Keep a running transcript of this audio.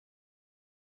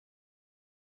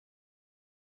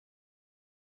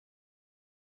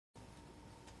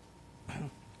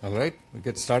All right, we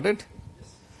get started?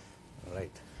 Yes. All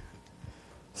right.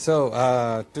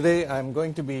 So today I'm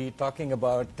going to be talking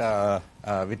about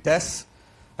Vitess.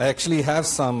 I actually have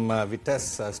some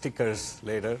Vitess stickers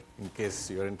later in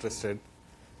case you're interested.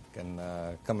 You can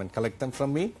come and collect them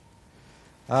from me.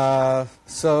 My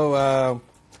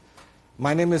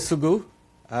name is Sugu.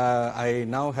 I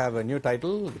now have a new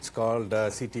title. It's called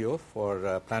CTO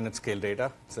for Planet Scale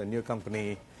Data. It's a new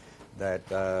company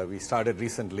that we started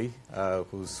recently,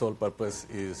 whose sole purpose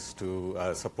is to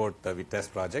support the Vitess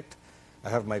project. I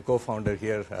have my co-founder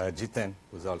here, Jiten,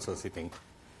 who's also sitting.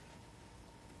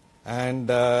 And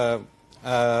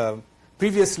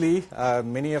previously,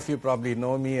 many of you probably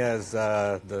know me as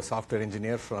the software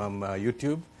engineer from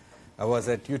YouTube. I was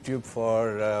at YouTube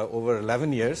for over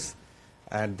 11 years,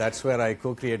 and that's where I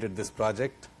co-created this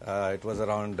project. It was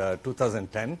around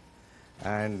 2010,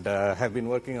 and have been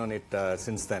working on it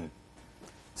since then.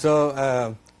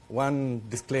 So one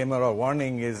disclaimer or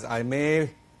warning is I may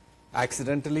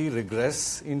accidentally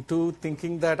regress into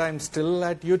thinking that I'm still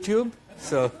at YouTube.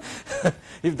 So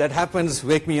if that happens,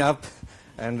 wake me up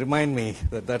and remind me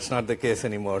that that's not the case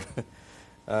anymore.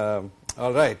 All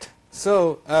right.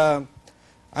 So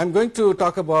I'm going to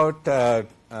talk about a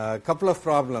couple of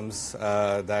problems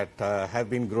that have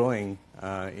been growing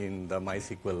in the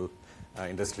MySQL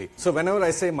industry. So whenever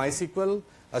I say MySQL,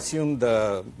 assume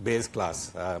the base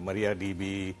class,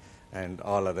 MariaDB and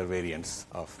all other variants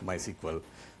of MySQL.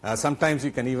 Sometimes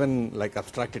you can even like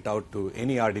abstract it out to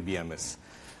any RDBMS.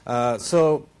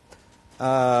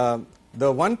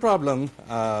 The one problem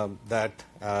that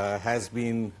has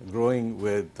been growing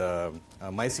with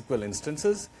MySQL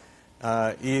instances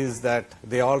is that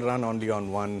they all run only on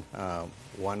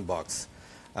one box.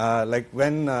 Like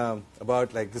when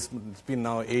about like this, it's been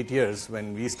now 8 years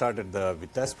when we started the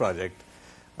Vitess project.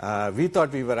 We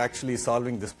thought we were actually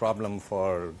solving this problem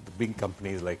for the big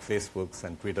companies like Facebooks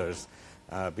and Twitters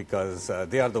because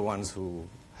they are the ones who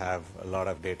have a lot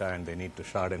of data and they need to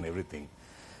shard and everything.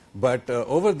 But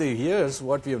over the years,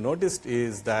 what we have noticed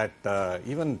is that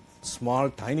even small,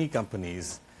 tiny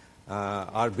companies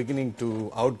are beginning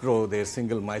to outgrow their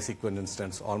single MySQL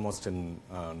instance almost in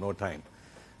no time.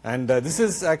 And this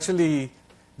is actually,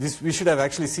 we should have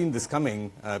actually seen this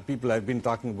coming. People have been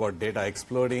talking about data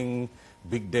exploding,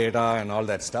 big data and all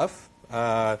that stuff.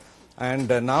 And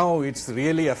now it's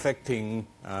really affecting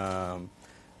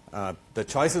the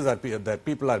choices that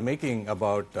people are making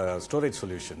about storage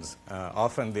solutions.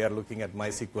 Often they are looking at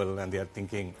MySQL and they are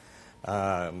thinking,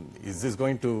 is this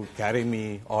going to carry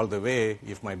me all the way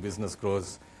if my business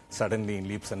grows suddenly in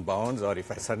leaps and bounds, or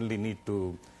if I suddenly need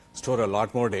to store a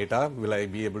lot more data, will I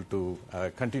be able to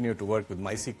continue to work with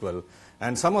MySQL?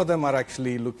 And some of them are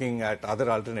actually looking at other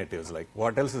alternatives, like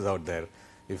what else is out there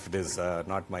if it is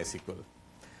not MySQL.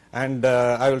 And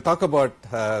I will talk about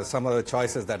some of the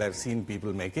choices that I've seen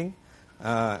people making.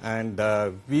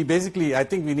 We basically, I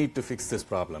think we need to fix this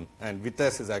problem. And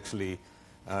Vitess is actually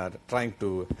trying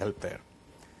to help there.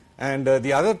 And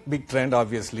the other big trend,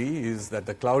 obviously, is that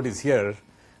the cloud is here.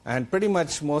 And pretty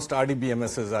much most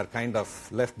RDBMSs are kind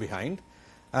of left behind,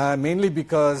 mainly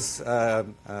because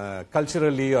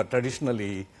culturally or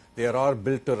traditionally, they are all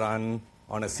built to run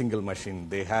on a single machine.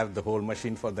 They have the whole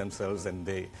machine for themselves, and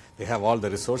they have all the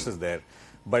resources there.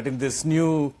 But in this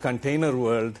new container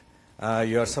world,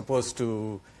 you are supposed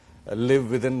to live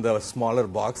within the smaller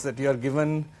box that you are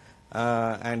given,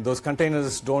 and those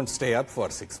containers don't stay up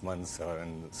for 6 months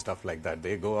and stuff like that.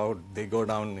 They go out, they go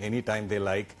down anytime they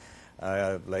like.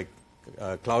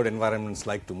 Cloud environments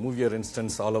like to move your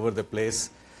instance all over the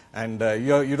place, and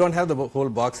you don't have the whole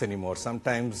box anymore.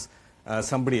 Sometimes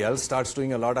somebody else starts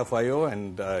doing a lot of I/O,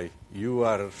 and you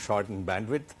are short in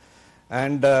bandwidth.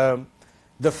 And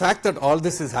the fact that all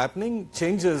this is happening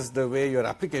changes the way your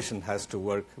application has to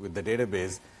work with the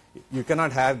database. You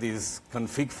cannot have these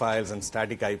config files and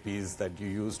static IPs that you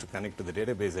use to connect to the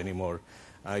database anymore.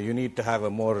 You need to have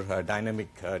a more dynamic,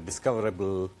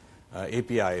 discoverable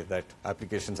API that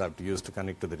applications have to use to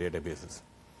connect to the databases.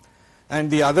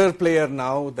 And the other player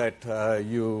now that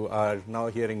you are now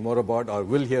hearing more about or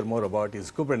will hear more about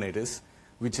is Kubernetes,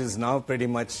 which is now pretty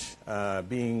much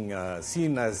being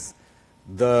seen as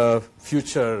the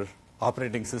future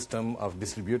operating system of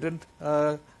distributed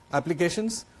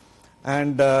applications.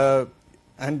 And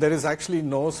there is actually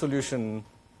no solution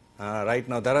right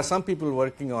now. There are some people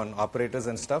working on operators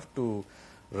and stuff to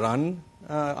run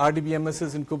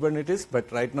RDBMSs in Kubernetes,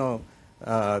 but right now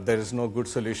there is no good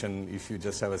solution if you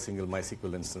just have a single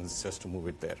MySQL instance just to move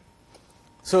it there.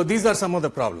 So these are some of the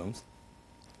problems.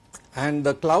 And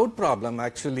the cloud problem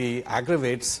actually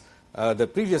aggravates the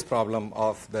previous problem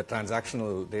of the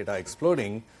transactional data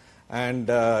exploding and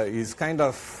is kind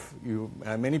of,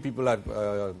 many people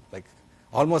are like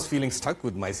almost feeling stuck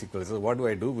with MySQL. So what do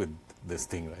I do with this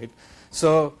thing, right?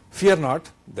 So fear not,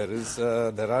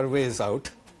 there are ways out.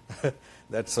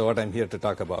 That's what I'm here to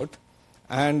talk about.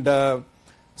 And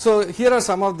so here are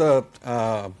some of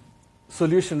the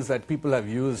solutions that people have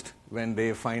used when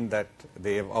they find that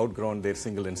they have outgrown their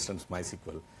single instance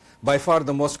MySQL. By far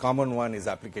the most common one is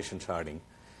application sharding.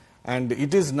 And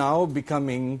it is now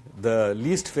becoming the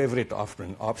least favorite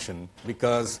option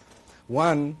because,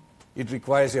 one, it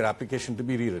requires your application to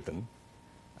be rewritten.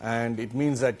 And it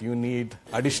means that you need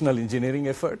additional engineering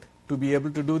effort to be able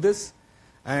to do this.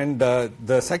 And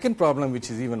the second problem,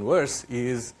 which is even worse,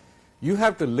 is you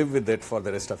have to live with it for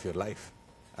the rest of your life.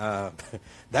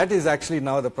 That is actually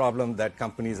now the problem that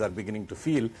companies are beginning to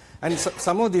feel. And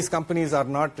some of these companies are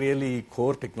not really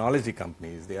core technology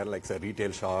companies. They are like a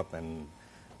retail shop, and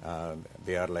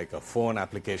they are like a phone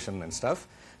application and stuff.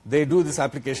 They do this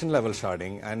application level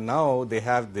sharding, and now they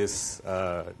have this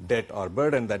debt or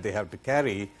burden that they have to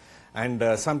carry. And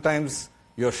sometimes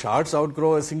your shards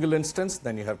outgrow a single instance,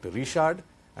 then you have to reshard,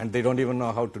 and they don't even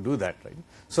know how to do that, right?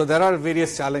 So there are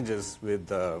various challenges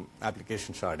with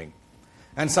application sharding.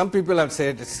 And some people have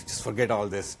said, just forget all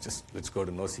this, just let's go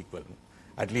to NoSQL.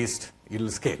 At least it'll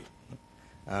scale.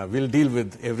 We'll deal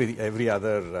with every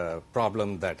other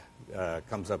problem that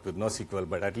comes up with NoSQL,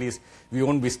 but at least we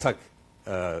won't be stuck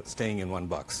staying in one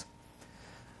box.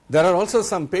 There are also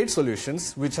some paid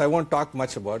solutions, which I won't talk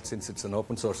much about since it's an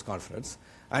open source conference.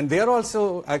 And they are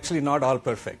also actually not all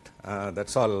perfect.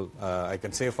 That's all I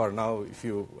can say for now. If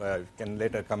you can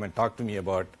later come and talk to me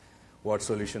about what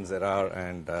solutions there are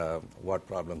and what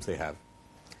problems they have.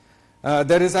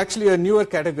 There is actually a newer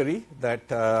category that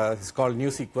is called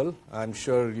NewSQL. I'm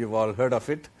sure you've all heard of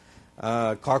it.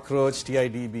 Cockroach,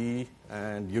 TIDB,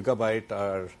 and Yugabyte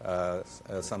are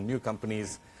some new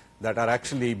companies that are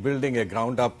actually building a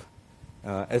ground-up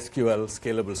SQL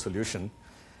scalable solution.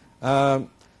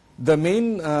 The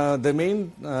main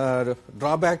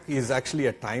drawback is actually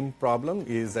a time problem,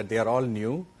 is that they are all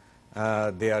new.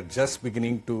 They are just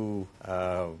beginning to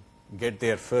get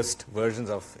their first versions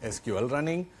of SQL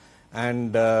running.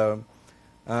 And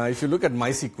if you look at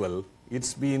MySQL,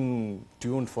 it's been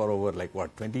tuned for over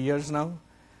 20 years now.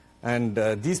 And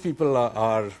these people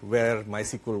are where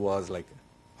MySQL was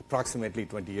approximately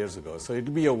 20 years ago. So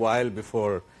it'll be a while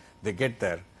before they get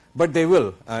there. But they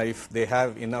will. If they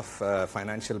have enough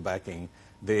financial backing,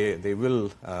 they will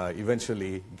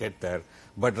eventually get there.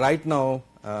 But right now,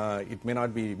 it may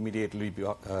not be immediately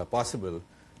possible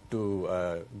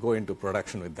to go into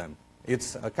production with them.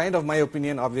 It's kind of my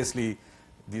opinion. Obviously,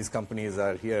 these companies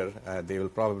are here. They will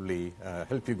probably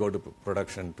help you go to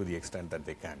production to the extent that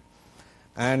they can.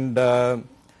 And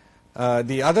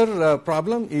the other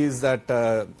problem is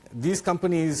that these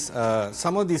companies,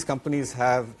 some of these companies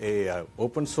have a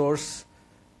open source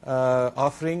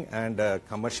offering and a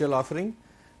commercial offering.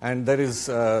 And there is,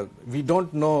 we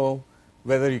don't know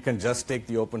whether you can just take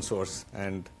the open source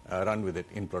and run with it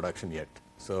in production yet.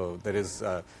 So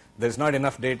there's not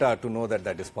enough data to know that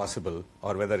that is possible,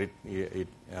 or whether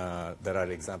there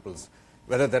are examples,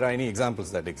 whether there are any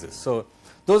examples that exist. So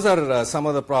those are some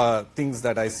of the things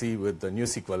that I see with the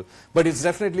NewSQL, but it's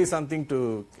definitely something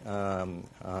to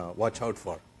watch out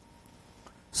for.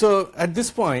 So at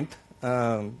this point,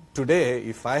 today,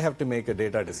 if I have to make a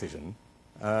data decision,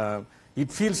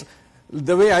 it feels,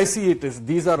 the way I see it is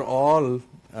these are all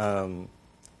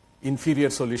inferior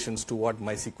solutions to what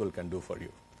MySQL can do for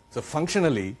you. So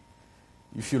functionally,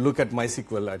 if you look at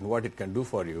MySQL and what it can do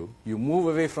for you, you move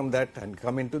away from that and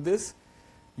come into this,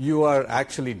 you are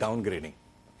actually downgrading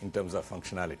in terms of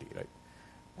functionality,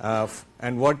 right?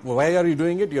 And why are you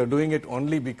doing it? You're doing it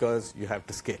only because you have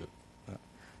to scale.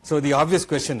 So the obvious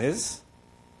question is,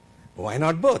 why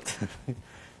not both?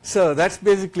 So that's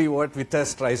basically what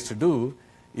Vitess tries to do,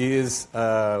 is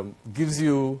gives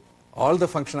you all the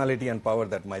functionality and power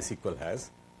that MySQL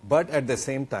has, but at the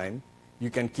same time, you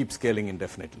can keep scaling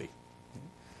indefinitely.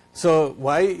 So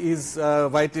why is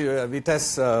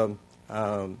Vitess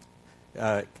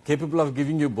capable of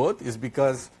giving you both? Is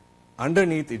because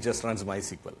underneath it just runs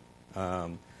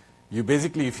MySQL. You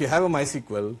basically, if you have a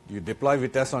MySQL, you deploy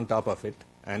Vitess on top of it,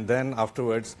 and then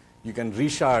afterwards you can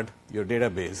reshard your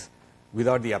database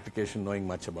without the application knowing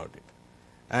much about it.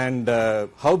 And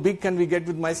how big can we get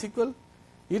with MySQL?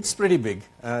 It's pretty big.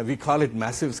 We call it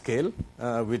massive scale,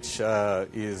 which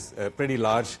is pretty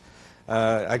large.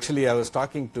 Actually, I was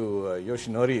talking to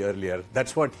Yoshinori earlier.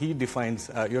 That's what he defines.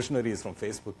 Yoshinori is from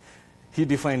Facebook. He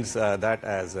defines that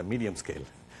as a medium scale.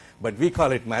 But we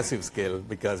call it massive scale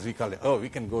because we call it, oh, we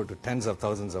can go to tens of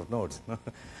thousands of nodes.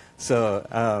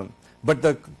 So But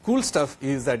the cool stuff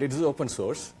is that it is open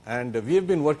source, and we have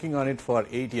been working on it for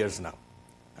 8 years now.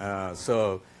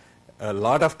 So a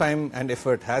lot of time and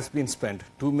effort has been spent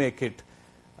to make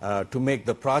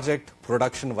the project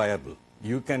production viable.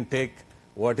 You can take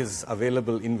what is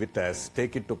available in Vitess,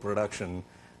 take it to production,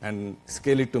 and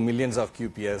scale it to millions of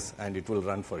QPS, and it will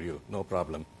run for you, no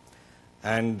problem.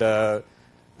 And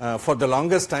for the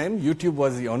longest time, YouTube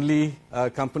was the only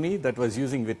company that was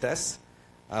using Vitess.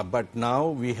 But now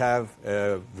we have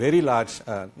a very large,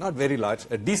 not very large,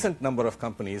 a decent number of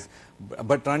companies,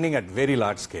 but running at very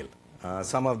large scale.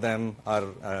 Some of them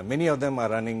are, many of them are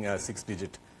running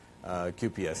 6-digit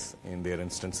QPS in their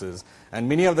instances. And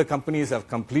many of the companies have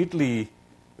completely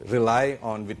rely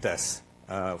on Vitess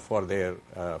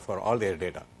for all their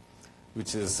data,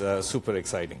 which is super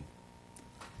exciting.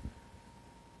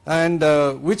 And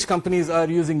which companies are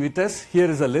using Vitess?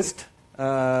 Here is a list.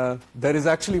 There is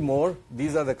actually more.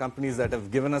 These are the companies that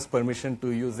have given us permission to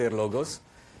use their logos.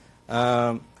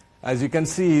 As you can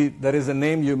see, there is a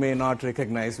name you may not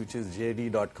recognize, which is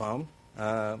JD.com.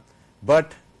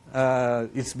 But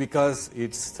it's because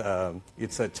it's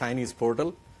a Chinese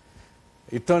portal.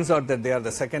 It turns out that they are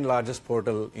the second largest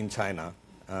portal in China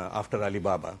after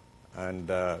Alibaba.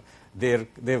 And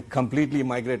they've completely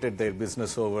migrated their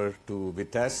business over to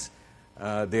Vitess.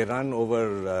 They run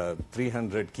over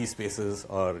 300 key spaces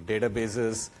or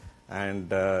databases, and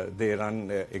they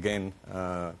run, again,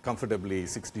 comfortably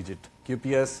 6-digit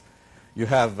QPS. You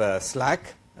have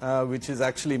Slack, which has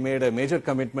actually made a major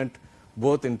commitment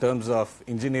both in terms of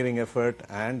engineering effort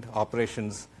and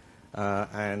operations,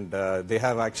 and they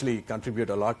have actually contributed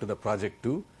a lot to the project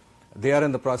too. They are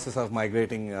in the process of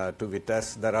migrating to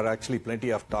Vitess. There are actually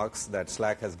plenty of talks that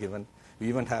Slack has given. We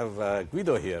even have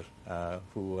Guido here,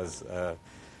 who was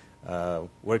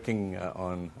working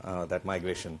on that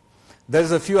migration.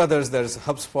 There's a few others. There's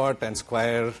HubSpot and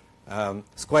Square.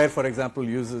 Square, for example,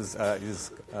 is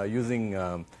using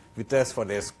Vitess for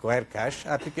their Square Cache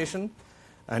application,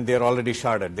 and they're already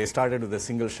sharded. They started with a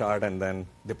single shard and then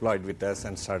deployed Vitess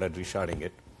and started resharding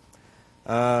it.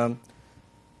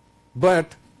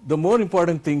 But the more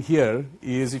important thing here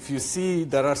is, if you see,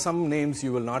 there are some names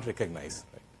you will not recognize.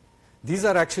 Right? These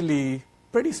are actually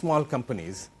pretty small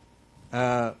companies,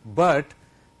 but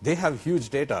they have huge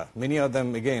data. Many of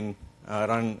them, again,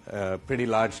 run pretty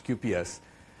large QPS.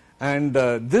 And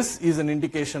this is an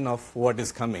indication of what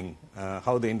is coming,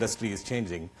 how the industry is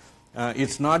changing.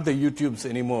 It's not the YouTubes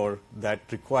anymore that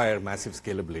require massive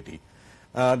scalability.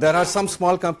 There are some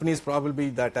small companies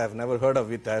probably that have never heard of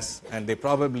Vitess, and they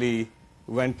probably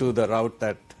went to the route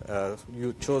that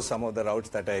you chose some of the routes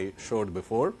that I showed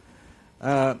before.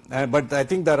 But I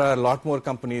think there are a lot more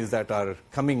companies that are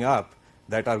coming up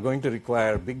that are going to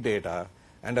require big data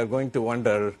and are going to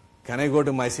wonder, can I go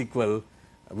to MySQL?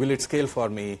 Will it scale for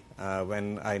me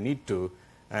when I need to?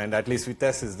 And at least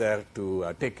Vitess is there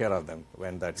to take care of them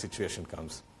when that situation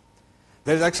comes.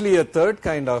 There's actually a third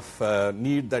kind of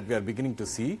need that we are beginning to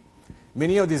see.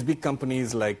 Many of these big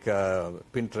companies like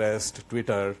Pinterest,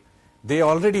 Twitter, they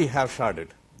already have sharded.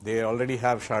 They already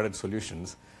have sharded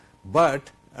solutions.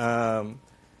 But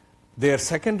their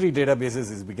secondary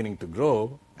databases is beginning to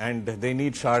grow, and they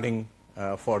need sharding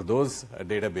for those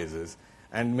databases.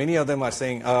 And many of them are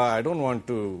saying, I don't want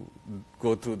to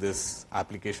go through this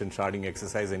application sharding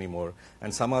exercise anymore.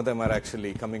 And some of them are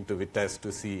actually coming to Vitess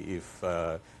to see if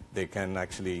they can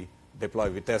actually deploy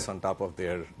Vitess on top of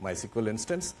their MySQL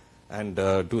instance and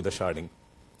do the sharding.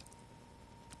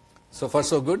 So far,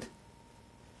 so good?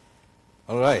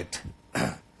 All right.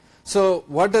 So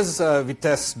what does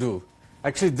Vitess do?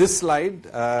 Actually, this slide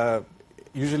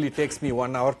usually takes me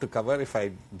 1 hour to cover. If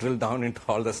I drill down into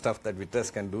all the stuff that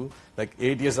Vitess can do, like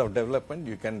 8 years of development,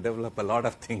 you can develop a lot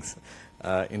of things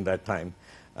in that time.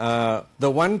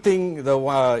 The one thing,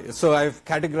 so I've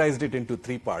categorized it into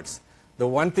 3 parts. The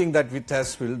one thing that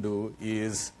Vitess will do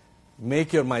is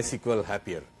make your MySQL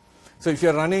happier. So if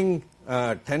you're running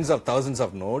tens of thousands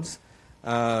of nodes,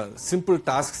 simple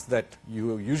tasks that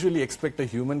you usually expect a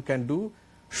human can do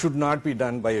should not be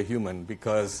done by a human,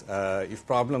 because if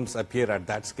problems appear at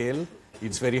that scale,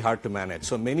 it's very hard to manage.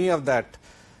 So many of that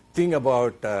thing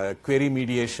about query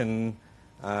mediation,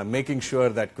 making sure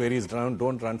that queries don't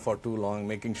run for too long,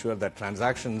 making sure that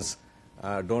transactions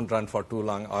don't run for too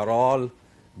long, are all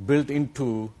built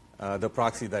into the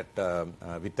proxy that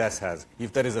Vitess has.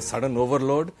 If there is a sudden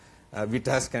overload,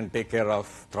 Vitess can take care of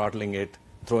throttling it,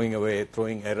 throwing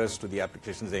errors to the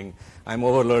application, saying, I'm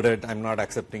overloaded, I'm not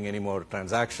accepting any more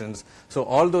transactions. So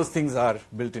all those things are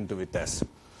built into Vitess.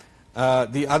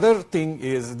 The other thing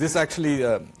is, this actually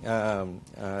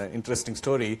interesting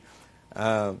story.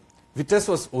 Vitess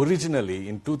was originally,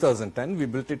 in 2010, we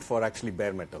built it for actually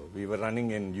bare metal. We were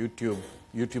running in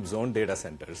YouTube's own data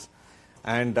centers.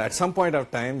 And at some point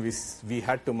of time, we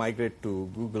had to migrate to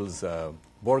Google's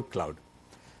Borg Cloud.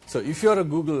 So if you're a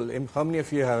Google, how many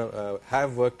of you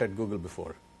have worked at Google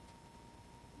before?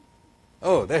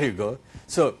 Oh, there you go.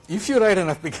 So if you write an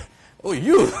application, oh,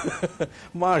 you,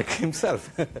 Mark himself.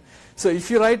 So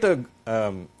if you write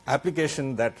an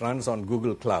application that runs on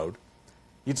Google Cloud,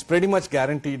 it's pretty much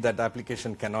guaranteed that the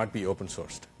application cannot be open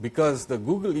sourced because the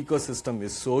Google ecosystem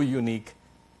is so unique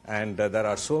and there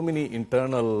are so many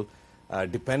internal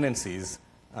dependencies.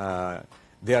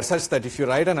 They are such that if you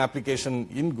write an application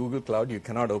in Google Cloud, you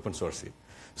cannot open source it.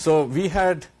 So we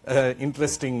had an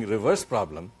interesting reverse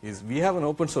problem is we have an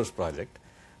open source project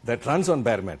that runs on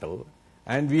bare metal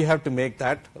and we have to make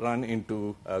that run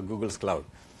into Google's cloud.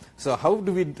 So how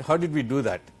did we do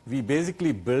that? We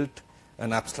basically built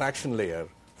an abstraction layer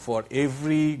for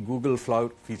every Google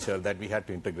Cloud feature that we had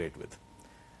to integrate with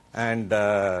and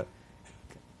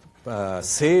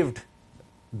saved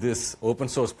this open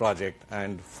source project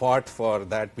and fought for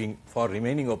that for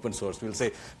remaining open source. We'll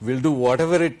say we'll do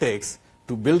whatever it takes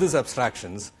to build these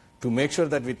abstractions to make sure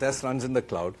that Vitess runs in the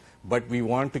cloud, but we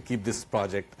want to keep this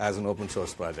project as an open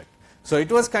source project. So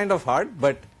it was kind of hard,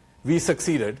 but we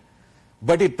succeeded.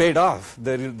 But it paid off.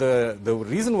 The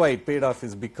reason why it paid off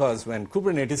is because when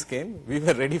Kubernetes came, we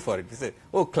were ready for it. We said,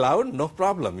 oh, cloud, no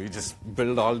problem. You just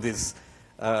build all these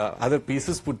other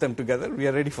pieces, put them together. We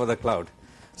are ready for the cloud.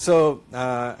 So,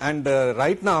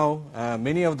 right now,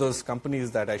 many of those companies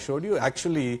that I showed you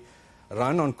actually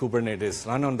run on Kubernetes,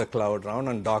 run on the cloud, run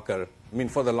on Docker. I mean,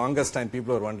 for the longest time,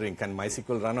 people were wondering, can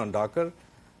MySQL run on Docker?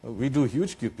 We do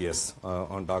huge QPS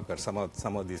on Docker, some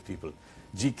of these people.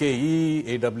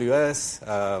 GKE, AWS,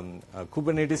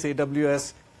 Kubernetes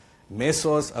AWS,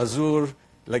 Mesos, Azure,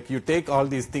 like you take all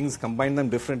these things, combine them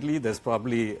differently, there's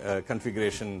probably a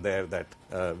configuration there that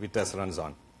Vitess runs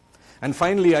on. And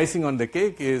finally, icing on the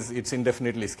cake is it's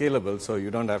indefinitely scalable, so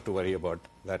you don't have to worry about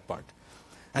that part.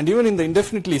 And even in the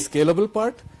indefinitely scalable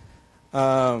part,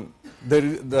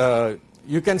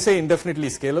 you can say indefinitely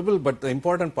scalable, but the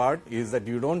important part is that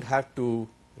you don't have to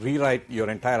rewrite your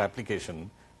entire application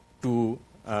to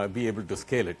be able to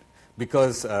scale it,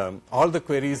 because all the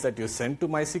queries that you send to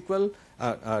MySQL,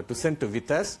 to send to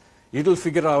Vitess, it will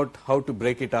figure out how to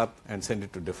break it up and send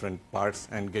it to different parts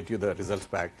and get you the results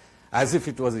back as if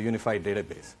it was a unified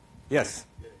database. Yes?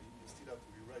 Yeah, you still have to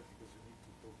rewrite because you need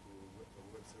to talk to a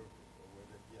web server or web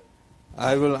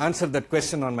API. I will answer that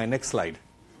question on my next slide.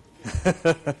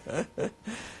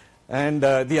 And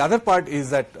the other part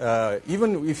is that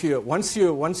even if once you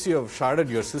have sharded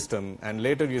your system and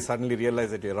later you suddenly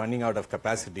realize that you're running out of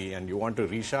capacity and you want to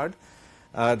reshard,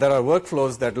 there are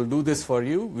workflows that will do this for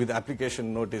you with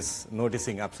application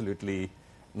noticing absolutely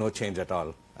no change at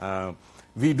all.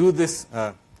 We do this.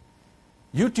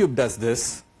 YouTube does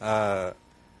this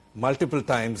multiple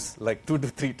times, like 2 to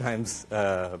 3 times,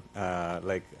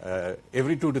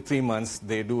 every 2 to 3 months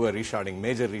they do a resharding,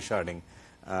 major resharding.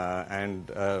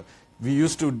 We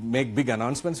used to make big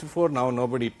announcements before. Now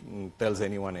nobody tells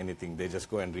anyone anything. They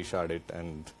just go and reshard it,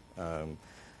 and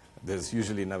there's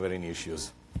usually never any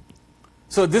issues.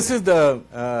 So this is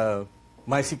the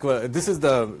MySQL. This is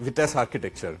the Vitess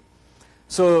architecture.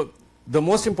 So the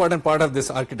most important part of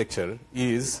this architecture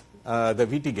is the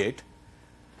VT gate.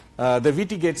 The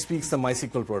VT gate speaks the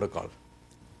MySQL protocol,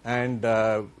 and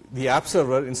the app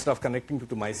server, instead of connecting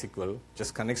to MySQL,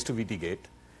 just connects to VT gate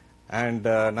and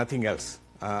nothing else.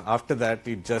 After that,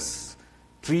 it just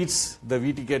treats the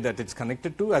VT gate that it's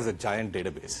connected to as a giant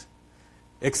database,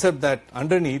 except that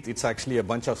underneath it's actually a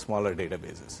bunch of smaller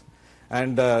databases.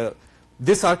 And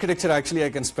this architecture, actually,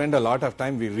 I can spend a lot of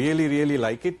time. We really, really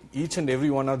like it. Each and every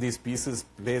one of these pieces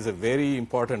plays a very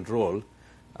important role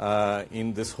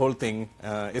in this whole thing,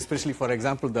 especially, for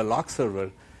example, the lock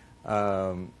server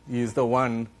is the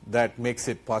one that makes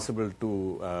it possible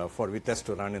for Vitess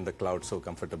to run in the cloud so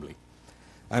comfortably.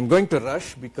 I'm going to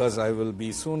rush because I will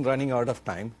be soon running out of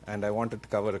time, and I wanted to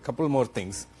cover a couple more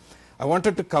things. I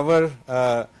wanted to cover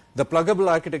the pluggable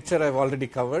architecture. I've already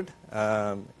covered.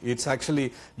 It's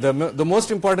actually the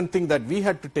most important thing that we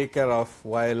had to take care of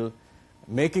while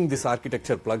making this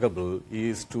architecture pluggable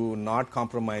is to not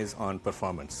compromise on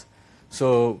performance.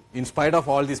 So in spite of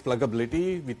all this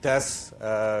pluggability, Vitess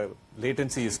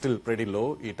latency is still pretty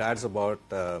low. It adds about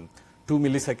 2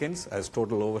 milliseconds as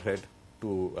total overhead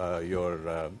to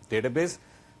your database,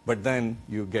 but then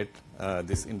you get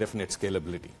this indefinite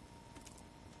scalability.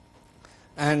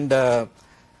 And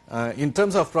in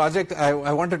terms of project,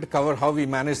 I wanted to cover how we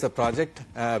manage the project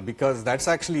because that's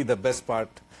actually the best part.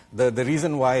 The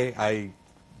reason why I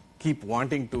keep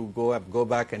wanting to go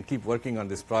back and keep working on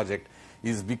this project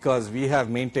is because we have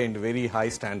maintained very high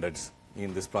standards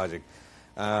in this project,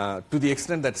 to the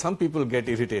extent that some people get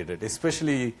irritated,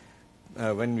 especially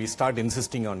when we start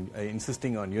insisting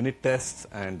on unit tests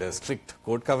and strict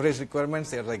code coverage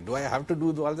requirements. They're like, do I have to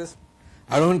do all this?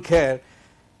 I don't care.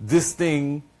 This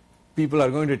thing people are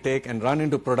going to take and run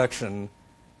into production.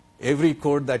 Every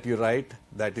code that you write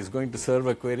that is going to serve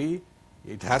a query,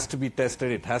 it has to be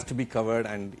tested, it has to be covered,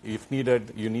 and if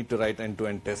needed, you need to write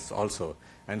end-to-end tests also.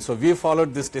 And so we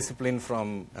followed this discipline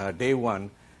from day one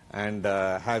and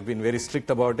have been very strict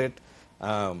about it.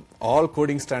 All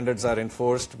coding standards are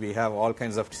enforced. We have all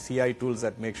kinds of CI tools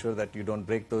that make sure that you don't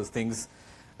break those things.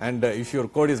 And if your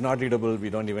code is not readable, we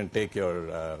don't even take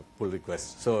your pull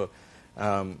request. So,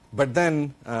 but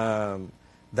then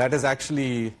that has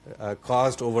actually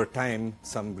caused over time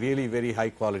some really very high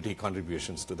quality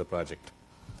contributions to the project.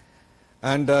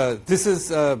 And this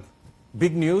is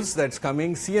big news that's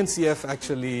coming. CNCF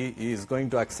actually is going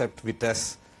to accept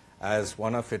Vitess as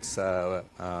one of its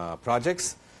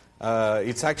projects.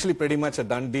 It's actually pretty much a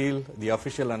done deal. The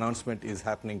official announcement is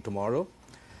happening tomorrow.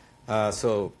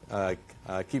 So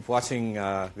keep watching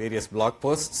various blog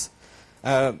posts.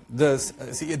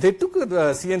 They took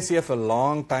the CNCF a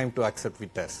long time to accept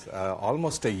Vitess,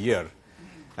 almost a year.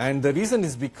 And the reason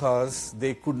is because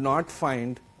they could not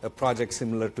find a project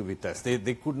similar to Vitess.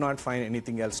 They could not find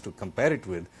anything else to compare it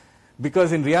with,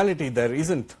 because in reality there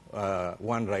isn't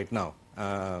one right now.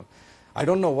 I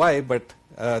don't know why, but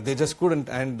they just couldn't.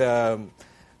 And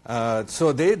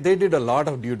so they did a lot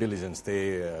of due diligence.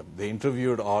 They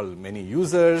interviewed many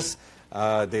users.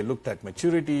 They looked at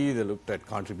maturity. They looked at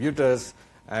contributors,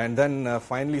 and then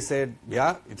finally said,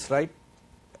 yeah, it's right.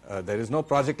 There is no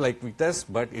project like Vitess,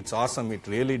 but it's awesome. It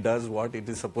really does what it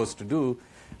is supposed to do.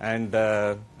 And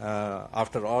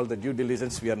after all the due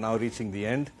diligence, we are now reaching the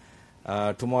end.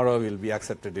 Tomorrow will be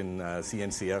accepted in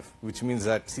CNCF, which means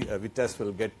that Vitess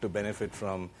will get to benefit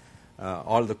from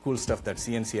all the cool stuff that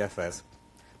CNCF has.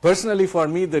 Personally, for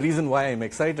me, the reason why I'm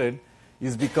excited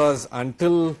is because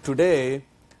until today,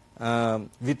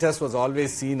 Vitess was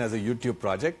always seen as a YouTube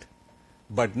project,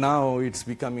 but now it's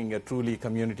becoming a truly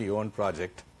community-owned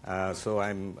project. So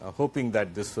I'm hoping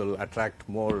that this will attract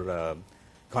more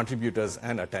contributors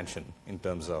and attention in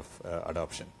terms of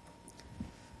adoption.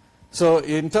 So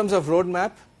in terms of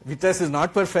roadmap, Vitess is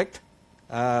not perfect,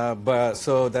 but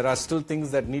so there are still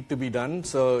things that need to be done.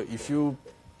 So if you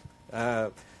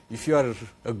are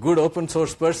a good open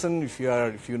source person, if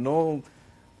you know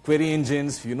query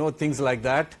engines, if you know things like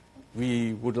that,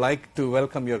 we would like to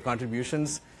welcome your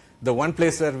contributions. The one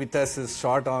place where Vitess is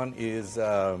short on is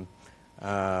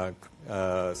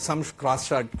some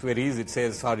cross-shard queries. It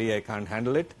says, sorry, I can't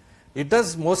handle it. It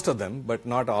does most of them, but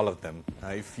not all of them.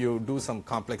 If you do some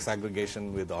complex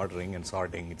aggregation with ordering and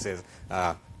sorting, it says,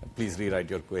 please rewrite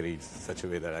your query in such a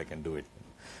way that I can do it.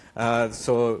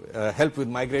 So help with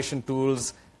migration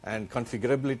tools and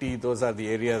configurability, those are the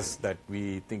areas that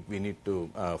we think we need to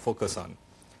focus on.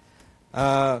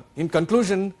 In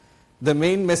conclusion, the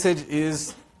main message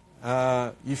is,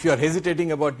 if you are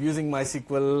hesitating about using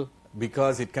MySQL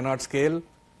because it cannot scale,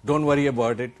 don't worry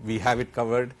about it. We have it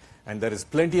covered. And there is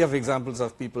plenty of examples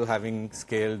of people having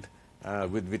scaled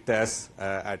with Vitess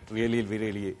at really,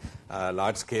 really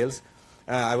large scales.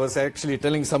 I was actually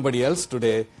telling somebody else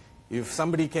today, if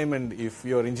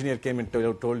your engineer came and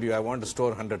told you, I want to store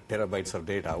 100 terabytes of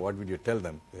data, what would you tell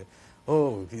them?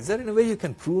 Oh, is there any way you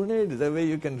can prune it? Is there a way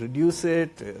you can reduce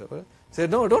it? Say,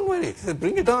 no, don't worry. Say,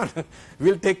 bring it on.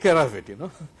 We'll take care of it,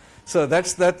 So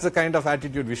that's the kind of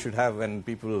attitude we should have when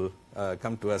people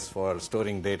come to us for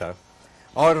storing data.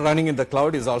 Or running in the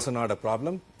cloud is also not a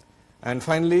problem. And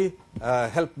finally,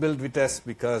 help build Vitess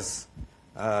because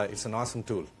it's an awesome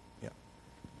tool. Yeah.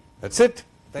 That's it.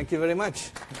 Thank you very much.